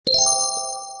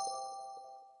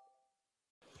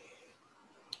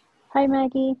Hi,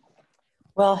 Maggie.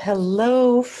 Well,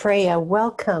 hello, Freya.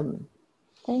 Welcome.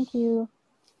 Thank you.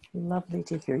 Lovely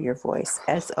to hear your voice,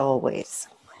 as always.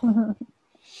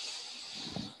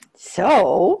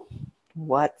 So,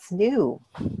 what's new?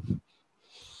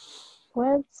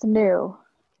 What's new?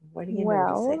 What are you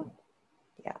Well, noticing?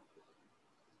 Yeah.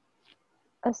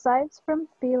 aside from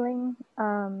feeling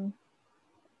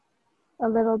a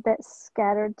little bit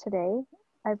scattered today,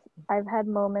 I've I've had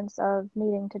moments of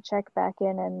needing to check back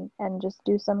in and just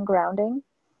do some grounding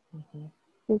Hmm.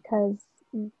 because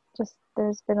just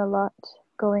there's been a lot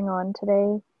going on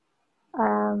today.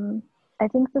 Um, I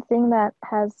think the thing that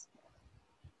has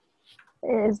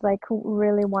is like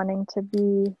really wanting to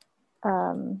be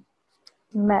um,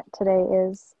 met today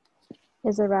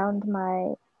is around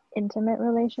my intimate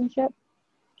relationship.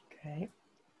 Okay.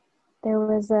 There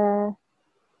was a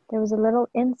there was a little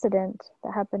incident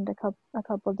that happened a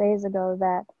couple days ago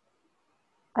that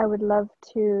I would love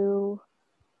to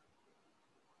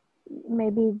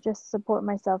maybe just support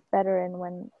myself better in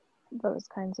when those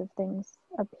kinds of things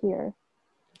appear.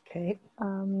 Okay.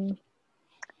 Um,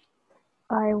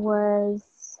 I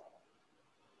was,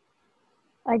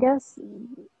 I guess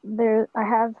I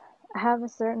have a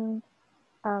certain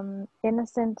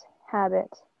innocent habit,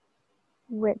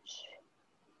 which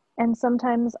and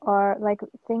sometimes are like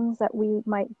things that we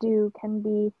might do can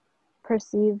be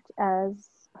perceived as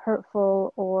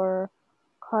hurtful or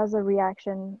cause a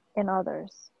reaction in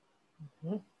others.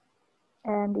 Hmm.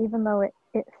 And even though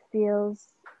it feels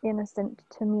innocent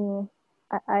to me,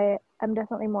 I'm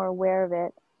definitely more aware of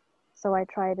it. So I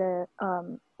try to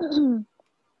to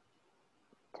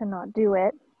not do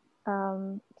it.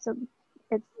 So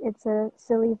it's a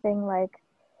silly thing. Like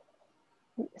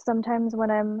sometimes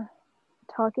when I'm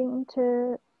talking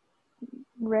to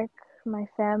Rick, my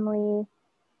family,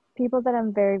 people that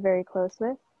I'm very, very close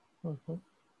with, Hmm.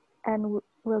 and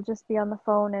we'll just be on the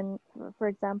phone. And for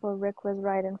example, Rick was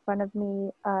right in front of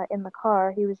me in the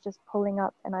car. He was just pulling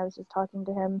up, and I was just talking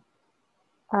to him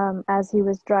as he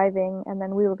was driving. And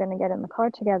then we were going to get in the car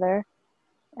together.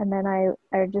 And then I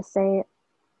just say,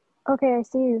 "Okay, I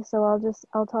see you. So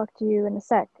I'll talk to you in a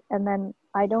sec." And then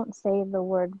I don't say the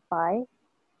word bye,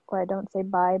 or I don't say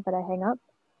bye, but I hang up.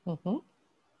 Hmm.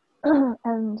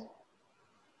 And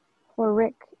for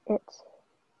Rick, it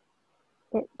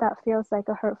that feels like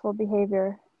a hurtful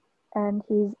behavior, and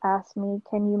he's asked me,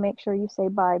 "Can you make sure you say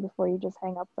bye before you just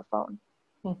hang up the phone?"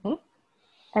 Hmm.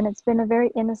 And it's been a very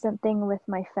innocent thing with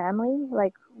my family.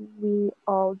 Like we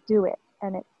all do it,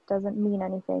 and it doesn't mean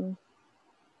anything.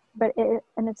 But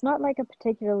it's not like a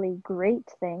particularly great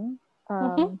thing, Hmm.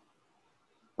 um,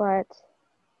 but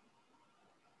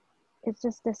it's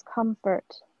just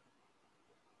discomfort.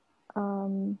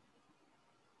 Um,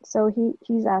 so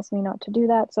he's asked me not to do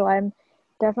that, so I'm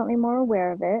definitely more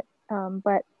aware of it.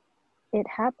 But it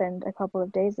happened a couple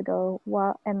of days ago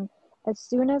and as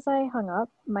soon as I hung up,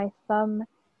 my thumb,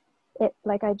 it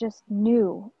like I just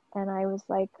knew, and I was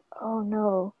like, oh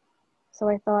no. So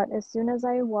I thought as soon as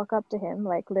I walk up to him,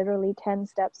 like literally 10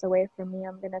 steps away from me,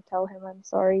 I'm going to tell him I'm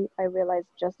sorry. I realized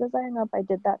just as I hung up, I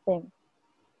did that thing.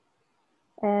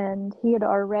 And he had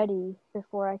already,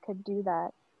 before I could do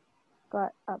that,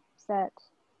 got upset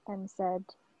and said,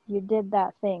 "You did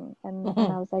that thing." And Hmm.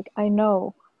 I was like, "I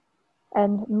know."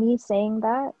 And me saying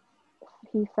that,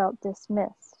 he felt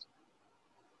dismissed.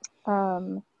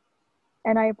 Um,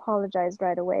 and I apologized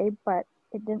right away, but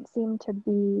it didn't seem to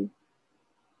be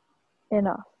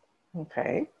enough.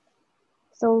 Okay.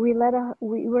 So we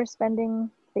were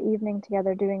spending the evening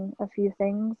together doing a few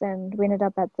things, and we ended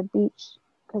up at the beach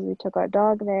because we took our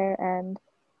dog there. And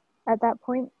at that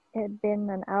point, it had been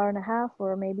an hour and a half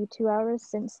or maybe 2 hours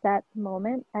since that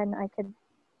moment, and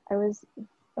I was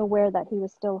aware that he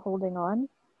was still holding on.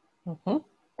 Hmm.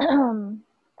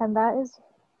 And that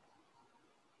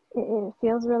it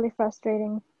feels really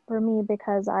frustrating for me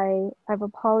because I've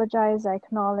apologized, I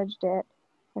acknowledged it,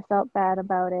 I felt bad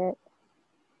about it,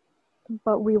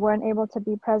 but we weren't able to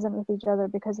be present with each other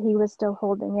because he was still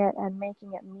holding it and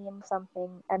making it mean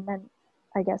something, and then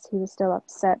I guess he was still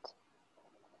upset.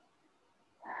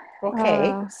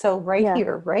 Okay. Uh, So, right yeah,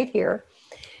 here, right here.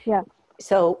 yeah,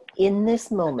 So, in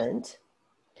this moment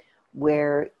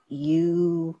where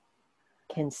you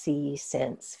can see,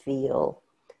 sense, feel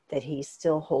that he's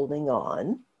still holding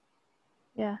on,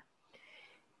 yeah,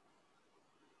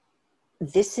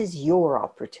 this is your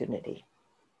opportunity.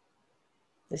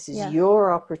 This is yeah,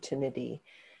 your opportunity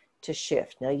to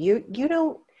shift. Now you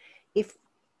don't if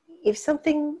if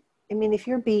something I mean if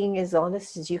you're being as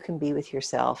honest as you can be with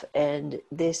yourself and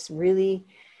this really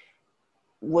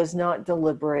was not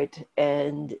deliberate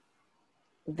and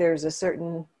there's a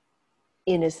certain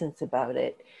innocence about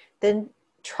it, then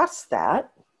trust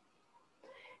that.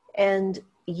 And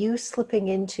you slipping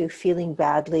into feeling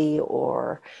badly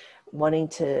or wanting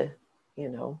to, you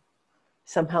know,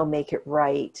 somehow make it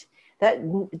right,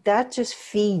 that just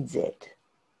feeds it.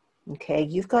 Okay,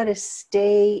 you've got to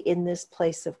stay in this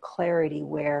place of clarity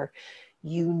where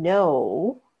you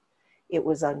know it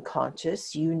was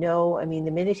unconscious. You know, I mean,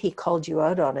 the minute he called you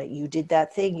out on it, you did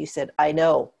that thing. You said, I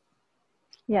know.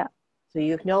 Yeah. So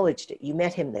you acknowledged it. You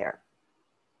met him there.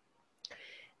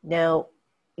 Now,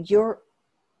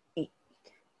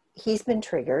 he's been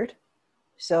triggered.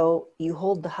 So you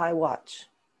hold the high watch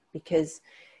because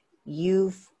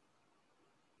you're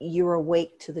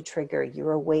awake to the trigger.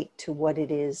 You're awake to what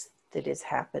it is that is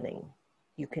happening.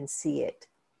 You can see it.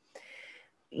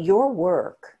 Your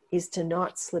work is to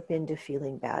not slip into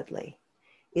feeling badly,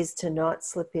 is to not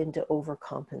slip into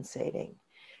overcompensating.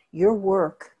 Your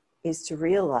work is to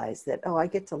realize that, oh, I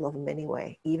get to love him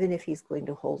anyway, even if he's going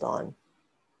to hold on,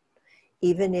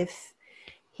 even if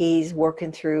he's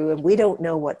working through, and we don't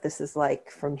know what this is like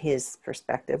from his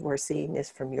perspective. We're seeing this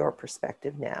from your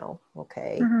perspective now,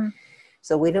 okay? Mm-hmm.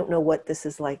 So we don't know what this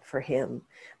is like for him.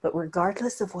 But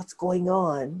regardless of what's going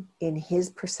on in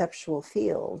his perceptual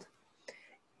field,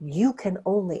 you can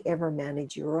only ever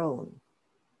manage your own.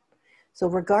 So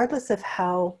regardless of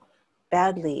how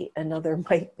badly another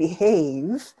might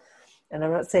behave, and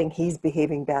I'm not saying he's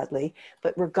behaving badly,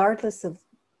 but regardless of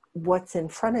what's in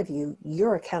front of you,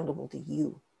 you're accountable to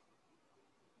you.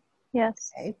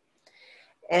 Yes. Okay?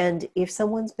 And if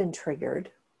someone's been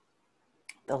triggered,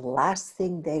 the last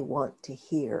thing they want to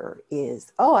hear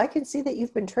is, oh, I can see that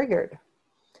you've been triggered.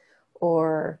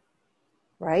 Or,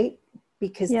 right?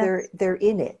 Because Yes. they're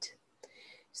in it.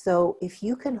 So if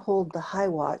you can hold the high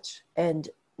watch and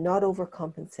not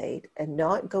overcompensate and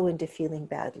not go into feeling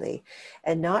badly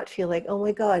and not feel like, oh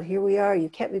my God, here we are, you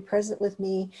can't be present with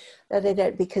me,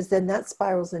 because then that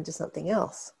spirals into something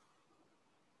else.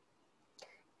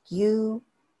 You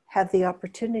have the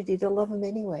opportunity to love him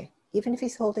anyway. Even if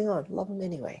he's holding on, love him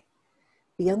anyway.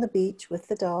 Be on the beach with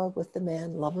the dog, with the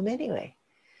man, love him anyway.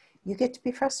 You get to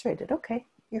be frustrated. Okay,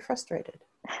 you're frustrated.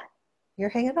 You're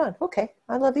hanging on. Okay,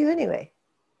 I love you anyway.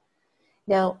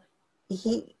 Now,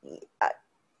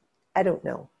 I don't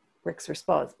know Rick's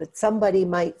response, but somebody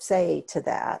might say to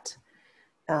that,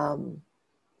 you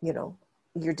know,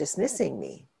 you're dismissing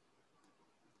me.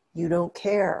 You don't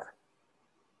care.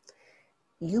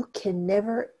 You can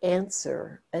never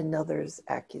answer another's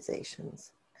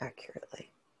accusations accurately.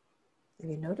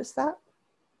 Have you noticed that?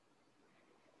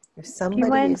 If Do you somebody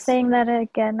mind is... saying that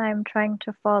again? I'm trying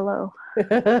to follow.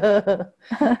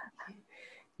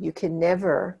 You can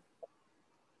never...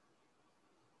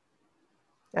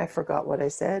 I forgot what I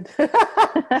said. We'll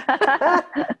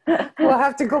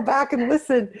have to go back and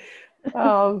listen.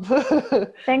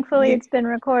 Thankfully, it's been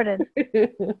recorded.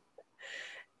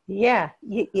 Yeah,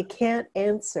 you can't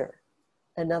answer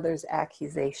another's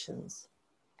accusations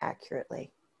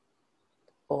accurately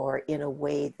or in a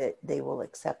way that they will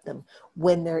accept them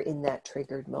when they're in that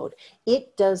triggered mode.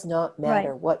 It does not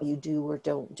matter what you do or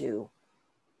don't do.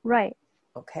 Right.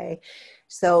 Okay?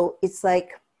 So it's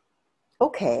like,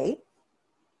 okay,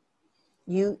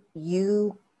 you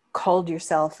called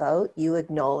yourself out, you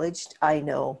acknowledged, I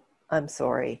know, I'm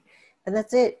sorry. And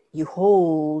that's it. You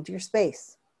hold your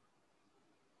space.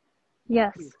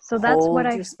 Yes. So Hold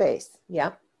your space.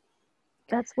 Yeah.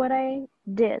 That's what I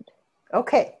did.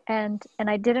 Okay. And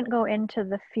I didn't go into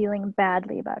the feeling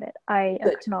badly about it. I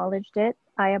Good. acknowledged it.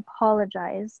 I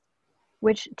apologized,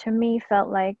 which to me felt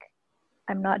like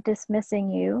I'm not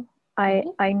dismissing you. I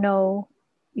know,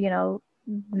 you know,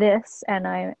 this, and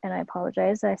I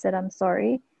apologize. I said I'm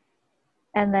sorry.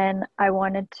 And then I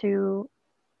wanted to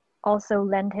also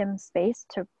lend him space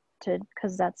to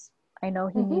because I know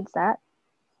he needs that.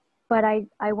 But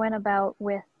I went about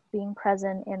with being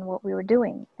present in what we were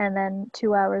doing. And then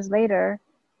 2 hours later,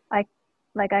 I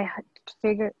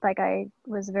figured, I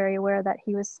was very aware that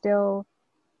he was still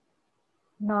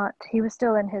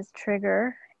in his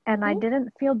trigger. And I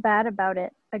didn't feel bad about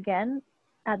it again.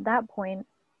 At that point,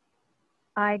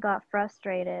 I got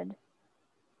frustrated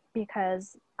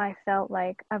because I felt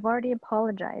like I've already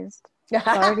apologized. I've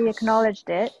already acknowledged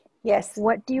it. Yes.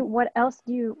 What else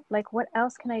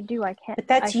can I do? I can't. But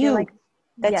that's you. Like,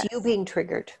 that's yes. you being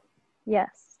triggered.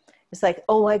 Yes. It's like,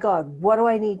 oh my God, what do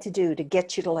I need to do to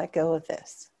get you to let go of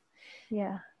this?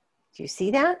 Yeah. Do you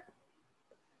see that?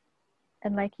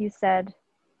 And like you said,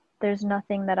 there's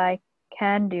nothing that I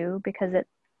can do because it's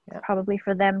probably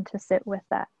for them to sit with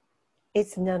that.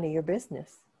 It's none of your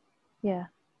business. Yeah.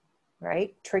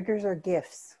 Right? Triggers are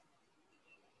gifts,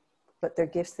 but they're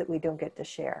gifts that we don't get to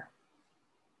share.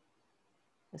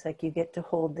 It's like you get to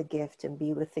hold the gift and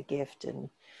be with the gift and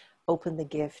open the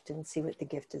gift and see what the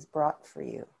gift has brought for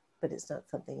you, but it's not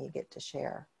something you get to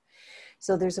share.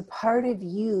 So there's a part of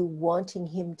you wanting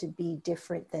him to be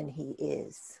different than he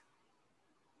is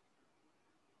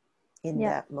in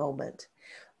that moment,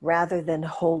 rather than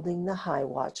holding the high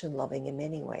watch and loving him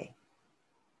anyway.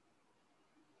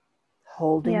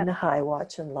 Holding the high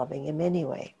watch and loving him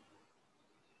anyway.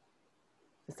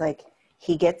 It's like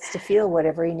he gets to feel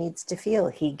whatever he needs to feel.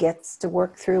 He gets to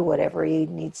work through whatever he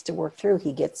needs to work through.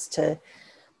 He gets to,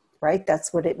 right?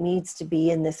 That's what it needs to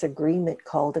be in this agreement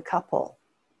called a couple.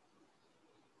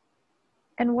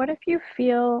 And what if you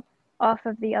feel off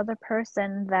of the other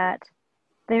person that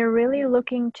they're really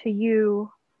looking to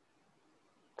you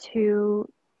to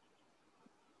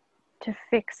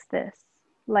fix this?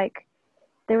 Like,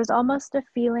 there was almost a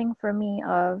feeling for me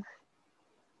of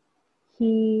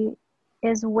he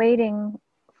is waiting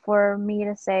for me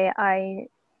to say I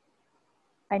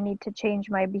need to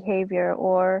change my behavior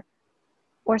or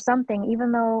something,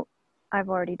 even though I've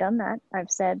already done that. I've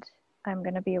said I'm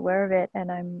going to be aware of it,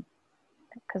 and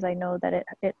because I know that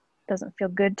it doesn't feel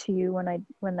good to you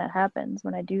when that happens,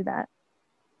 when I do that.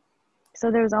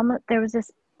 So there was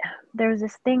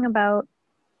this thing about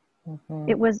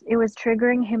it was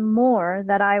triggering him more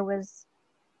that I was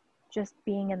just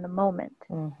being in the moment.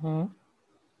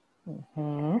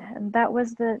 And that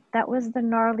was the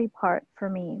gnarly part for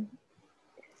me.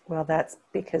 Well, that's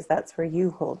because that's where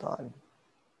you hold on.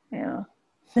 Yeah.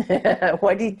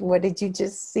 What did you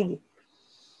just see?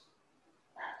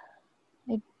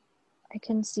 I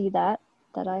can see that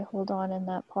I hold on in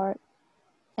that part.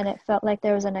 And it felt like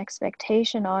there was an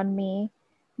expectation on me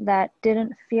that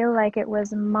didn't feel like it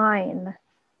was mine.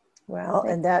 Well,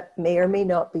 and that may or may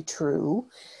not be true,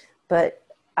 but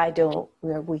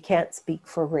we can't speak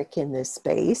for Rick in this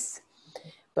space.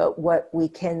 But what we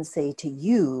can say to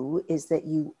you is that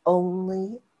you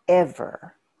only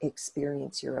ever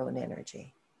experience your own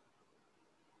energy.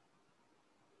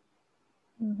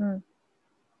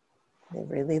 They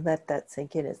really let that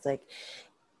sink in. It's like,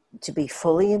 to be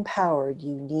fully empowered,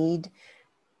 you need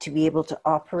to be able to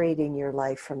operate in your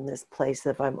life from this place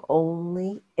of I'm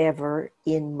only ever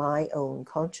in my own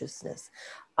consciousness.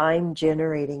 I'm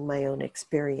generating my own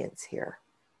experience here.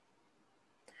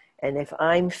 And if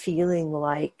I'm feeling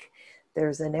like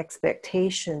there's an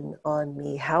expectation on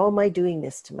me, how am I doing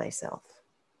this to myself?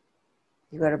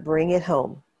 You got to bring it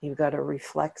home. You've got to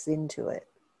reflect into it.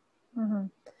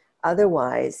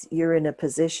 Otherwise, you're in a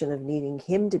position of needing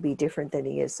him to be different than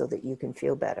he is so that you can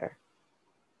feel better.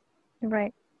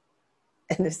 Right.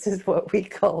 And this is what we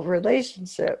call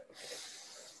relationship.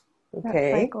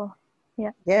 Okay. That cycle.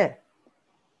 Yeah. Yeah.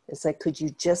 It's like, could you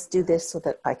just do this so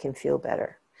that I can feel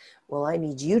better? Well, I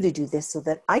need you to do this so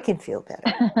that I can feel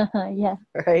better. Yeah.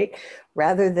 Right?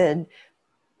 Rather than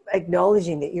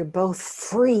acknowledging that you're both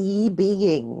free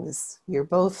beings. You're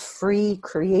both free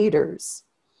creators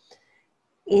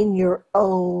in your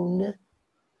own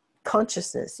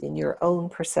consciousness, in your own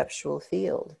perceptual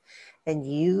field. And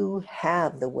you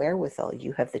have the wherewithal,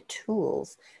 you have the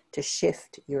tools to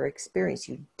shift your experience.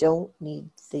 You don't need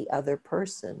the other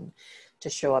person to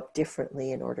show up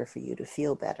differently in order for you to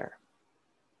feel better.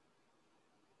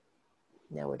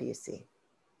 Now, what do you see?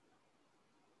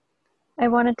 I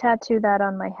want to tattoo that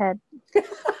on my head. It's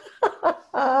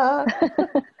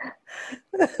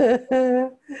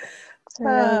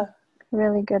a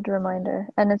really good reminder.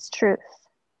 And it's truth.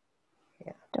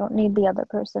 Yeah. Don't need the other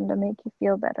person to make you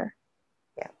feel better.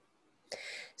 Yeah.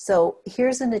 So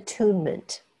here's an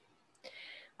attunement.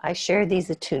 I share these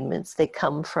attunements. They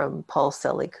come from Paul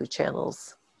Selig, who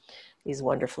channels these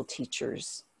wonderful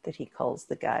teachers that he calls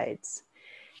the guides.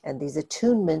 And these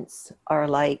attunements are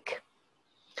like,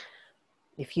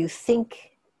 if you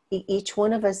think each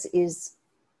one of us is,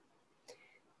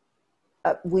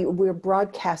 we're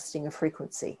broadcasting a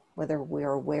frequency, whether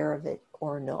we're aware of it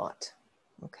or not,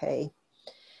 okay?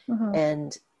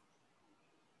 And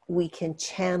we can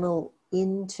channel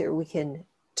into, we can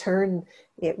tune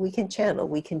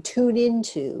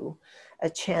into a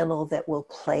channel that will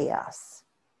play us.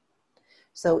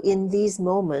 So in these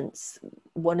moments,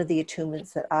 one of the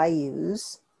attunements that I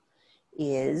use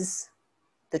is,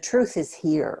 the truth is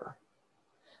here.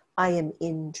 I am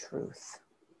in truth.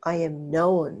 I am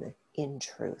known in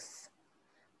truth.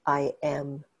 I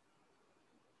am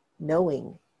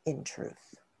knowing in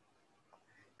truth.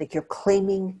 Like you're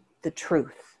claiming the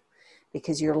truth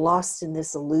because you're lost in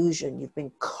this illusion. You've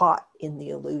been caught in the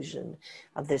illusion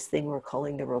of this thing we're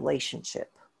calling the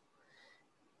relationship.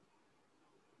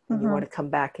 And you want to come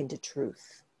back into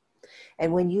truth.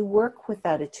 And when you work with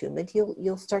that attunement,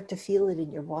 you'll start to feel it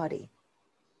in your body.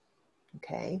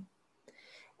 Okay.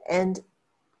 And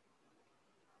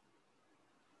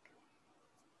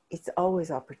it's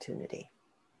always opportunity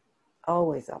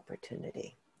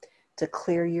to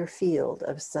clear your field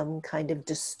of some kind of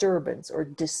disturbance or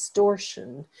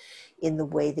distortion in the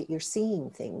way that you're seeing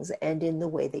things and in the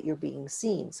way that you're being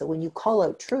seen. So when you call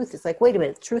out truth, it's like, wait a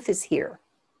minute, truth is here.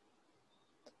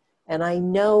 And I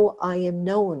know I am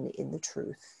known in the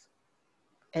truth.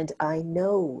 And I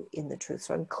know in the truth.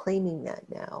 So I'm claiming that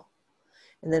now.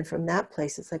 And then from that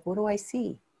place, it's like, what do I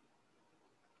see?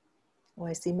 Oh,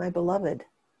 I see my beloved.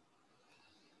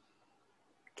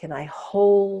 Can I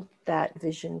hold that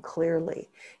vision clearly?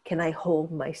 Can I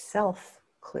hold myself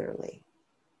clearly?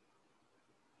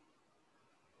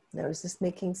 Now, is this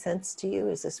making sense to you?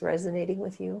 Is this resonating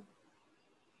with you?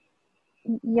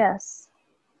 Yes.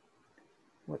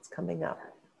 What's coming up?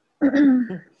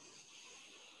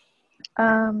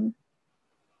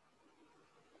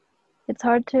 It's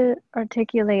hard to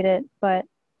articulate it, but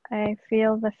I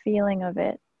feel the feeling of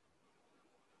it.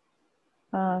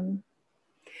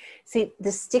 See,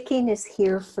 the stickiness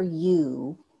here for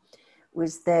you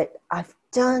was that I've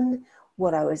done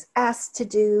what I was asked to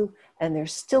do, and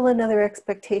there's still another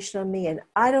expectation on me, and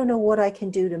I don't know what I can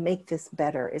do to make this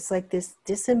better. It's like this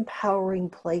disempowering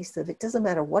place of, it doesn't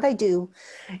matter what I do,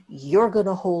 you're going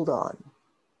to hold on.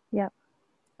 Yep.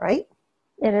 Right?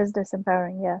 It is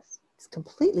disempowering, yes. It's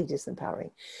completely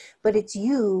disempowering. But it's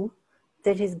you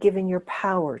that has given your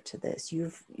power to this.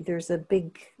 There's a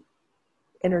big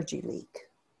energy leak.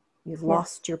 You've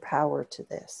lost your power to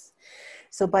this.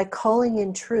 So by calling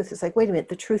in truth, it's like, wait a minute,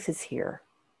 the truth is here,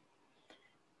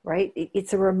 right?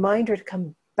 It's a reminder to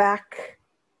come back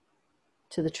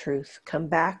to the truth, come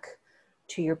back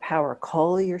to your power,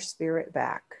 call your spirit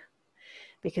back.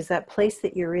 Because that place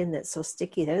that you're in that's so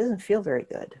sticky, that doesn't feel very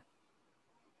good.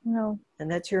 No. And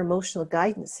that's your emotional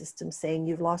guidance system saying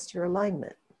you've lost your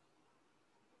alignment.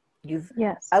 You've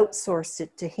outsourced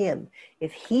it to him.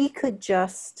 If he could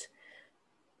just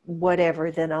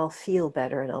whatever, then I'll feel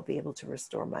better and I'll be able to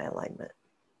restore my alignment.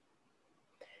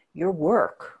 Your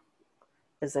work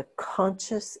as a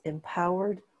conscious,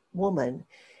 empowered woman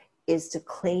is to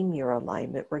claim your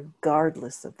alignment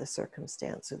regardless of the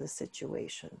circumstance or the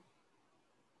situation.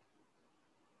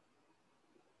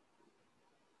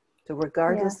 So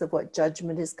regardless of what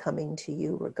judgment is coming to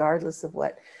you, regardless of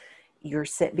what you're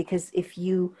set, because if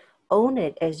you own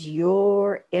it as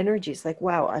your energy, it's like,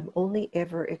 wow, I'm only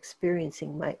ever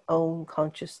experiencing my own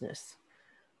consciousness,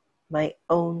 my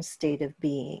own state of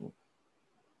being.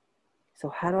 So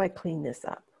how do I clean this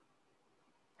up?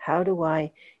 How do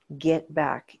I get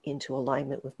back into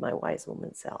alignment with my wise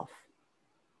woman self?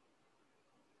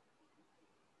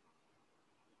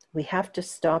 We have to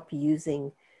stop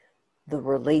using the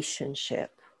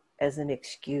relationship as an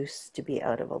excuse to be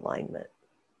out of alignment.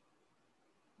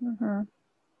 Mm-hmm.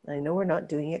 I know we're not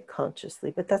doing it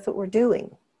consciously, but that's what we're doing.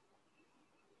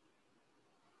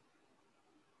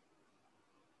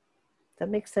 Does that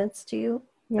make sense to you?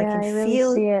 Yeah, I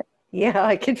really see it. Yeah,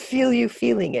 I can feel you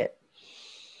feeling it.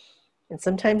 And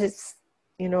sometimes it's,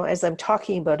 as I'm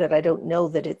talking about it, I don't know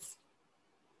that it's,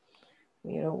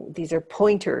 these are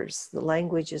pointers. The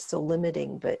language is so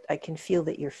limiting, but I can feel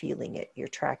that you're feeling it.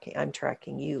 I'm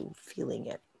tracking you feeling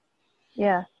it.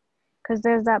 Yeah, because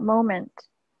there's that moment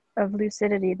of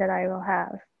lucidity that I will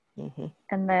have. Mm-hmm.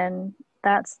 And then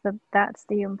that's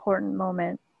the important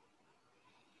moment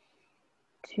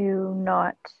to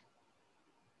not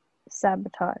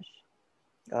sabotage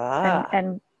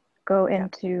and go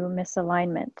into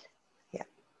misalignment. Yeah.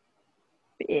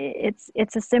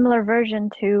 It's a similar version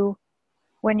to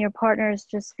when your partner is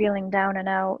just feeling down and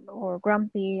out or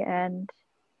grumpy, and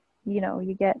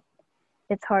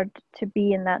it's hard to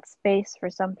be in that space for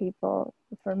some people.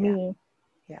 For me,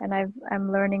 and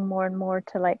I'm learning more and more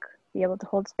to be able to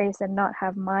hold space and not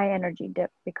have my energy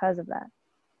dip because of that.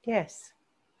 Yes,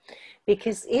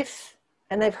 because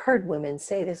and I've heard women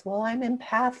say this, well, I'm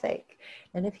empathic,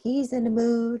 and if he's in a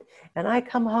mood and I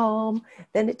come home,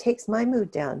 then it takes my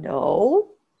mood down. No.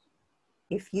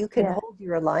 If you can hold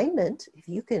your alignment, if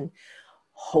you can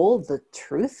hold the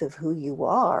truth of who you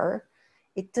are,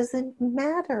 it doesn't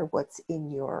matter what's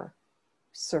in your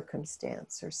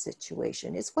circumstance or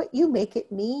situation. It's what you make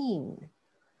it mean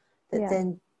that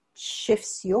then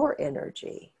shifts your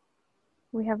energy.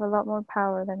 We have a lot more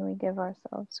power than we give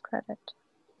ourselves credit.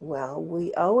 Well,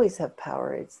 we always have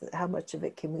power. It's how much of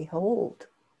it can we hold?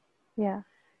 Yeah.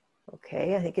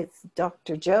 Okay, I think it's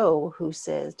Dr. Joe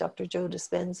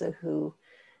Dispenza, who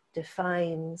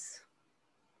defines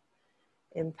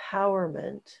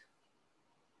empowerment.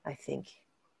 I think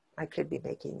I could be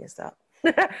making this up,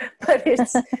 but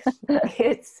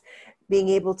it's being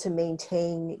able to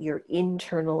maintain your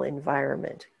internal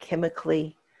environment,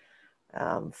 chemically,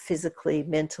 physically,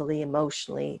 mentally,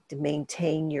 emotionally, to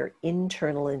maintain your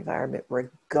internal environment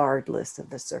regardless of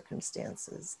the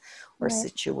circumstances or Right.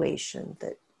 situation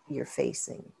that you're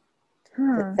facing.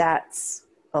 Hmm. That's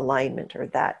alignment, or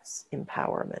that's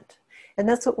empowerment. And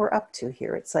that's what we're up to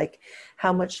here. It's like,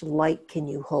 how much light can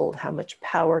you hold? How much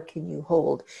power can you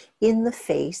hold in the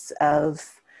face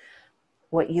of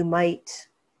what you might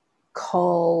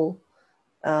call,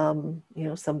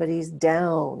 somebody's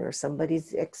down, or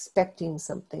somebody's expecting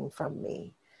something from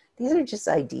me. These are just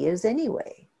ideas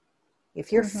anyway.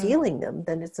 If you're Mm-hmm. feeling them,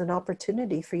 then it's an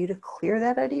opportunity for you to clear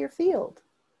that out of your field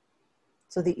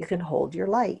so that you can hold your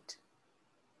light.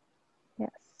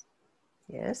 Yes.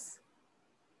 Yes?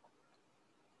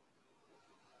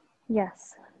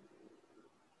 Yes.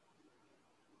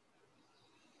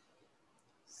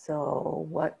 So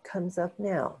what comes up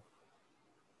now?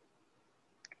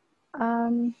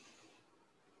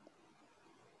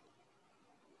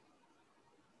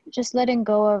 Just letting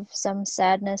go of some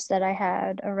sadness that I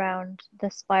had around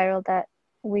the spiral that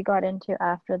we got into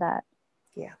after that.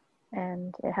 Yeah.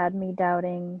 And it had me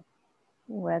doubting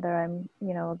whether I'm,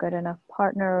 a good enough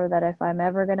partner, or that if I'm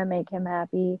ever going to make him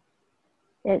happy.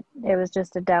 It was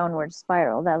just a downward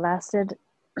spiral that lasted,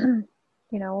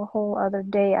 a whole other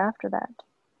day after that.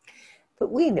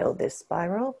 But we know this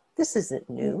spiral. This isn't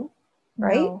new,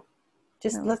 right? No.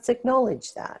 Just No. let's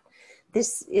acknowledge that.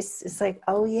 This is, it's like,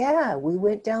 oh yeah, we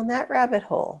went down that rabbit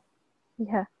hole.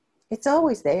 Yeah. It's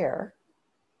always there.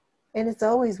 And it's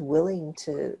always willing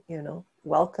to,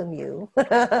 welcome you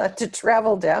to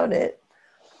travel down it.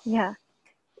 Yeah.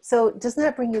 So doesn't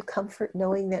that bring you comfort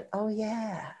knowing that, oh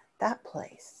yeah, that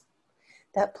place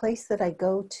that I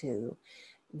go to,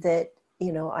 that,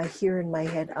 I hear in my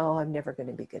head, oh, I'm never going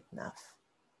to be good enough.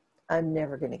 I'm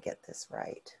never going to get this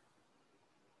right.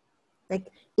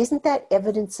 Like, isn't that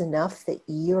evidence enough that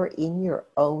you're in your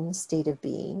own state of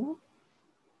being?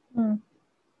 Mm.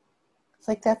 It's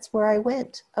like, that's where I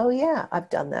went. Oh yeah, I've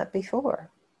done that before.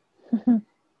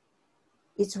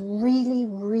 It's really,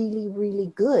 really,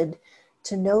 really good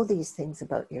to know these things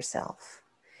about yourself,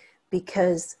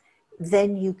 because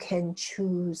then you can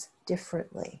choose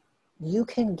differently. You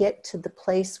can get to the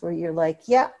place where you're like,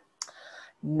 yeah,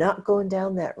 not going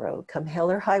down that road. Come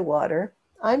hell or high water,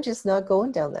 I'm just not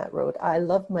going down that road. I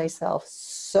love myself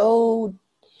so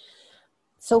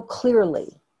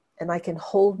clearly, and I can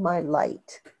hold my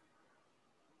light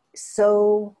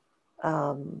so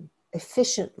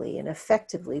efficiently and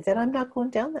effectively that I'm not going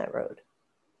down that road.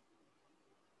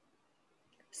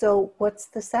 So what's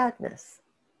the sadness?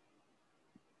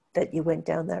 That you went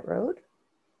down that road?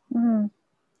 Mm.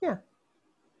 Yeah,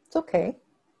 it's okay.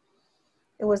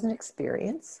 It was an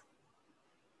experience.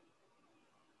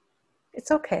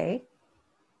 It's okay.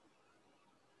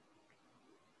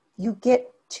 You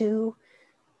get to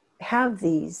have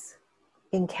these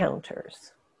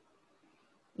encounters.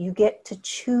 You get to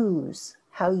choose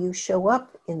how you show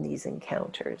up in these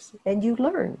encounters, and you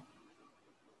learn.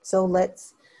 So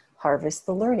let's harvest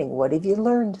the learning. What have you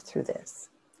learned through this?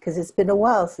 Because it's been a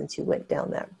while since you went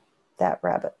down that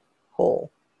rabbit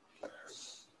hole.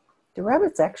 Do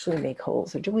rabbits actually make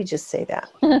holes, or do we just say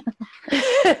that?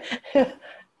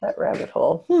 That rabbit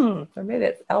hole. I made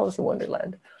it Alice in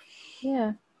Wonderland.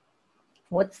 Yeah.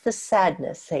 What's the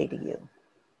sadness say to you?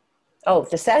 Oh,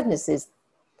 the sadness is,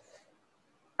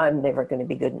 I'm never going to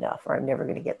be good enough, or I'm never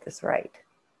going to get this right.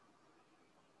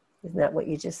 Isn't that what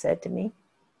you just said to me?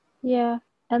 Yeah.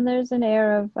 And there's an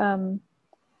air of,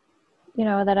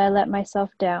 that I let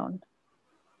myself down.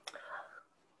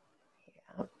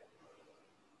 Yeah.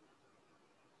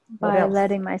 By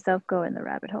letting myself go in the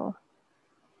rabbit hole.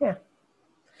 Yeah.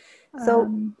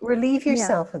 So relieve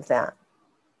yourself of that.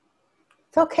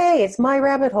 It's okay. It's my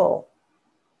rabbit hole.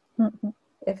 Mm-hmm.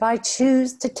 If I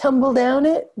choose to tumble down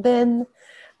it, then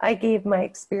I gave my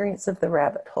experience of the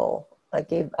rabbit hole. I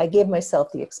gave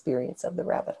myself the experience of the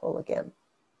rabbit hole again.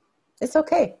 It's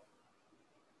okay.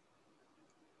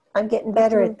 I'm getting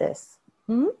better at this.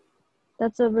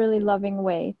 That's a really loving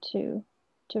way to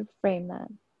frame that.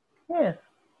 Yeah.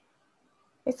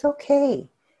 It's okay.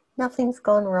 Nothing's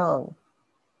gone wrong.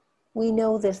 We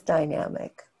know this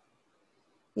dynamic.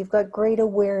 You've got great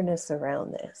awareness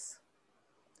around this.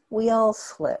 We all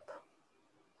slip.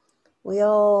 We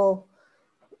all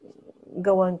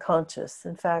go unconscious.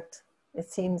 In fact,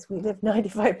 it seems we live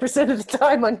 95% of the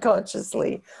time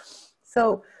unconsciously.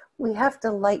 So we have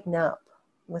to lighten up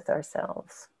with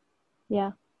ourselves.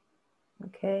 Yeah.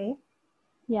 Okay?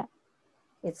 Yeah.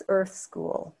 It's Earth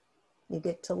School. You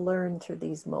get to learn through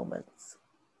these moments.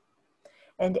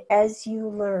 And as you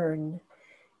learn,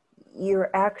 you're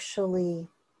actually,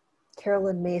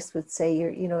 Carolyn Mace would say,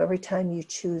 every time you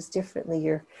choose differently,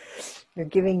 you're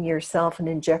giving yourself an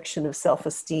injection of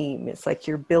self-esteem. It's like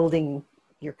you're building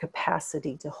your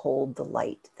capacity to hold the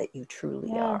light that you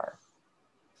truly are.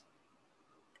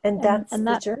 And that's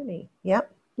the journey.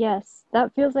 Yep. Yes,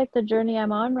 that feels like the journey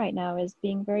I'm on right now, is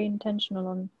being very intentional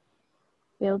on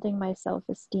building my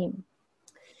self-esteem.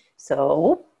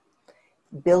 So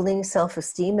building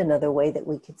self-esteem, another way that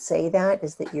we could say that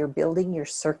is that you're building your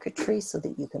circuitry so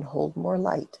that you can hold more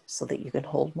light, so that you can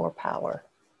hold more power.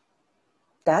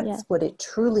 That's what it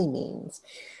truly means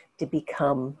to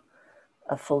become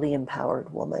a fully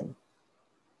empowered woman.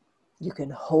 You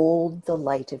can hold the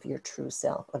light of your true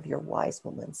self, of your wise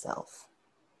woman self.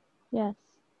 Yes.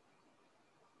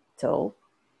 So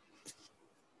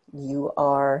you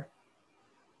are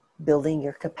building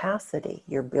your capacity.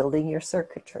 You're building your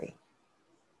circuitry.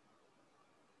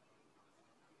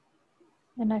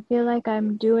 And I feel like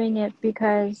I'm doing it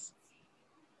because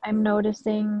I'm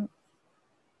noticing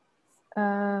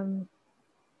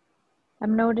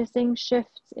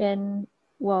shifts in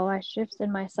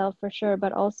myself for sure,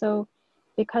 but also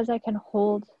because I can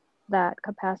hold that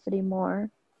capacity more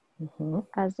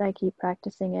as I keep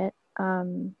practicing it.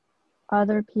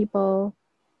 Other people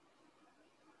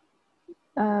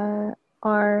are,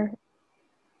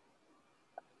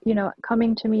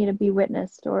 coming to me to be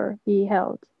witnessed or be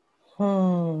held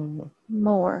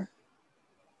more.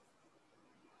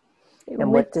 And with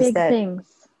what does big that?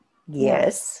 Things.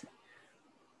 Yes.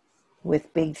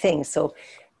 With big things. So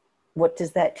what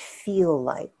does that feel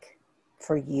like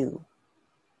for you?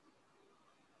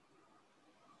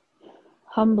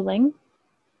 Humbling.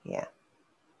 Yeah.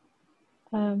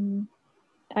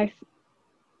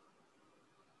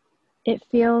 It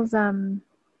feels a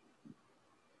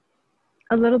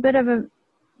little bit of a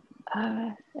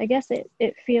I guess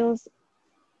it feels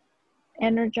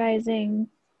energizing.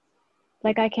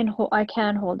 Like I can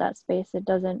hold that space. It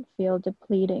doesn't feel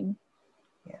depleting.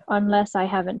 Yeah. Unless I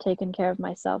haven't taken care of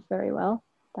myself very well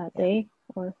that day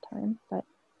or time. But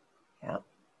yeah.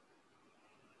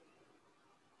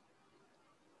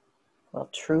 Well,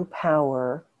 true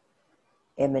power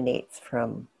emanates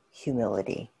from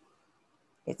humility.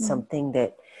 It's something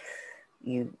that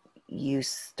you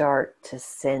start to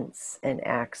sense and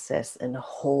access and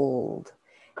hold,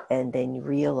 and then you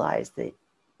realize that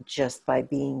just by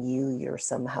being you, you're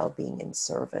somehow being in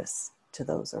service to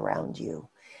those around you.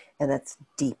 And that's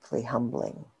deeply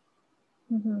humbling.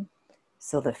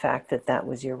 So the fact that that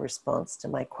was your response to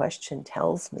my question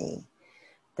tells me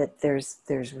that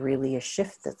there's really a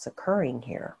shift that's occurring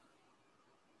here.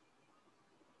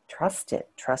 Trust it.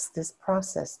 Trust this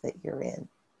process that you're in.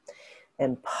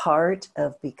 And part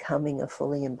of becoming a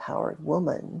fully empowered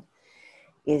woman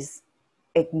is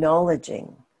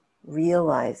acknowledging,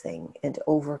 realizing, and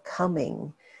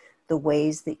overcoming the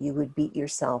ways that you would beat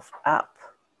yourself up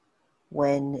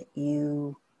when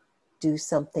you do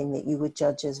something that you would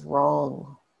judge as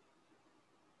wrong,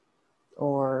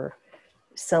 or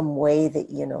some way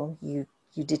that you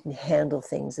didn't handle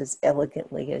things as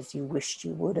elegantly as you wished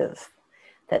you would have.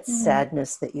 That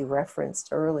sadness that you referenced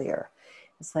earlier.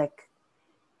 It's like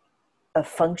a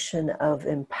function of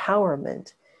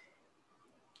empowerment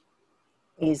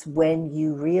is when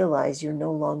you realize you're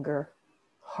no longer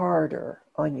harder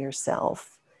on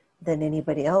yourself than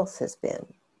anybody else has been.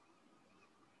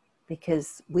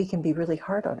 Because we can be really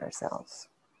hard on ourselves.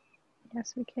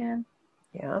 Yes, we can.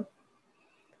 Yeah.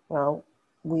 Well,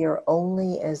 we are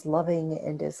only as loving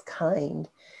and as kind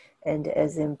and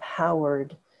as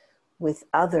empowered with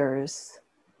others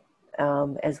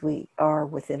as we are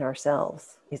within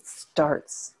ourselves. It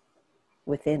starts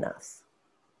within us.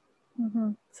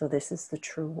 So this is the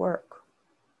true work.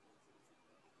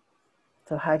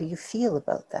 So how do you feel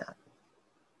about that?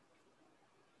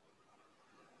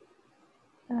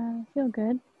 I feel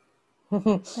good.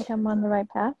 Like I'm on the right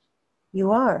path.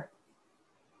 You are.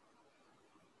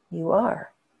 You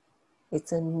are.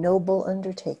 It's a noble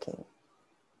undertaking.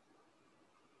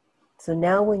 So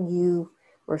now when you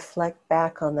reflect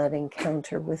back on that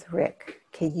encounter with Rick,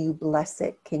 can you bless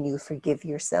it? Can you forgive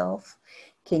yourself?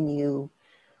 Can you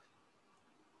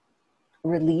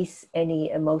release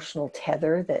any emotional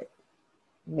tether that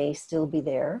may still be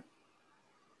there?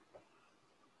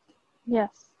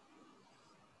 Yes.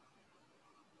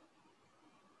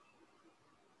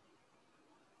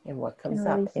 And what comes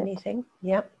up? Anything?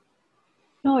 Yep.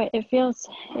 No, it feels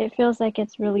like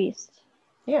it's released.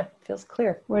 Yeah, it feels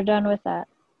clear. We're done with that.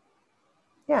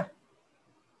 Yeah.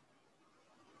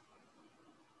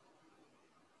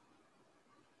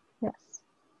 Yes.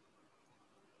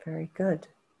 Very good.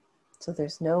 So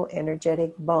there's no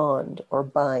energetic bond or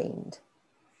bind.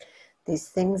 These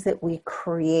things that we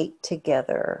create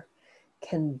together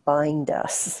can bind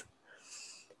us.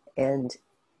 And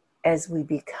as we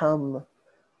become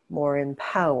more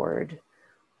empowered,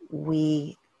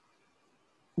 we're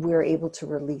able to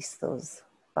release those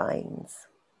binds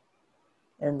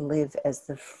and live as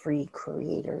the free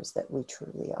creators that we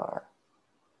truly are.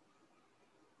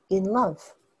 In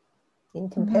love, in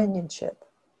companionship.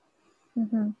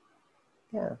 Mm-hmm.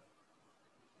 Yeah.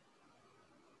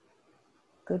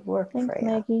 Good work, Thanks, Freya.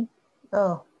 Maggie.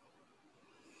 Oh.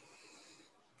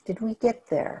 Did we get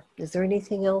there? Is there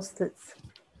anything else that's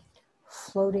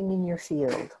floating in your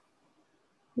field?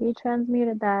 We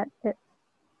transmuted that. It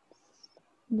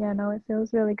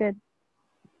feels really good.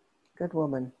 Good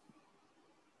woman.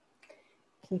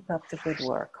 Keep up the good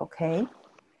work, okay?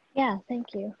 Yeah, thank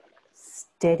you.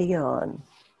 Steady on.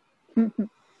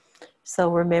 So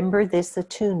remember this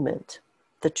attunement.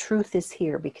 The truth is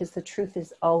here because the truth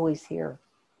is always here.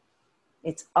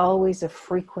 It's always a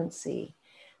frequency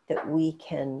that we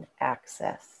can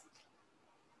access.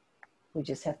 We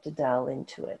just have to dial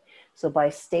into it. So by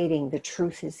stating the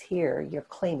truth is here, you're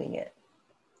claiming it.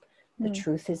 The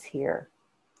truth is here.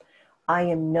 I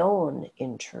am known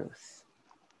in truth.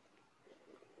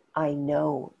 I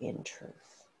know in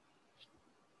truth.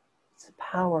 It's a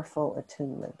powerful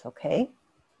attunement, okay?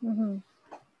 Mm-hmm.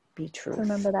 Be truth.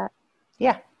 Remember that.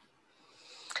 Yeah.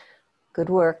 Good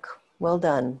work. Well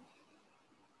done.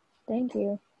 Thank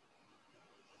you.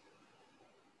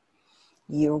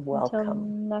 You're welcome. Until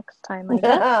next time, I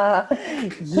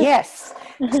guess. Yes.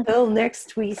 Till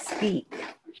next we speak.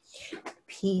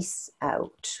 Peace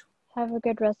out. Have a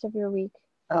good rest of your week.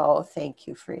 Oh, thank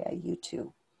you, Freya. You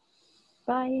too.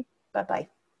 Bye. Bye-bye.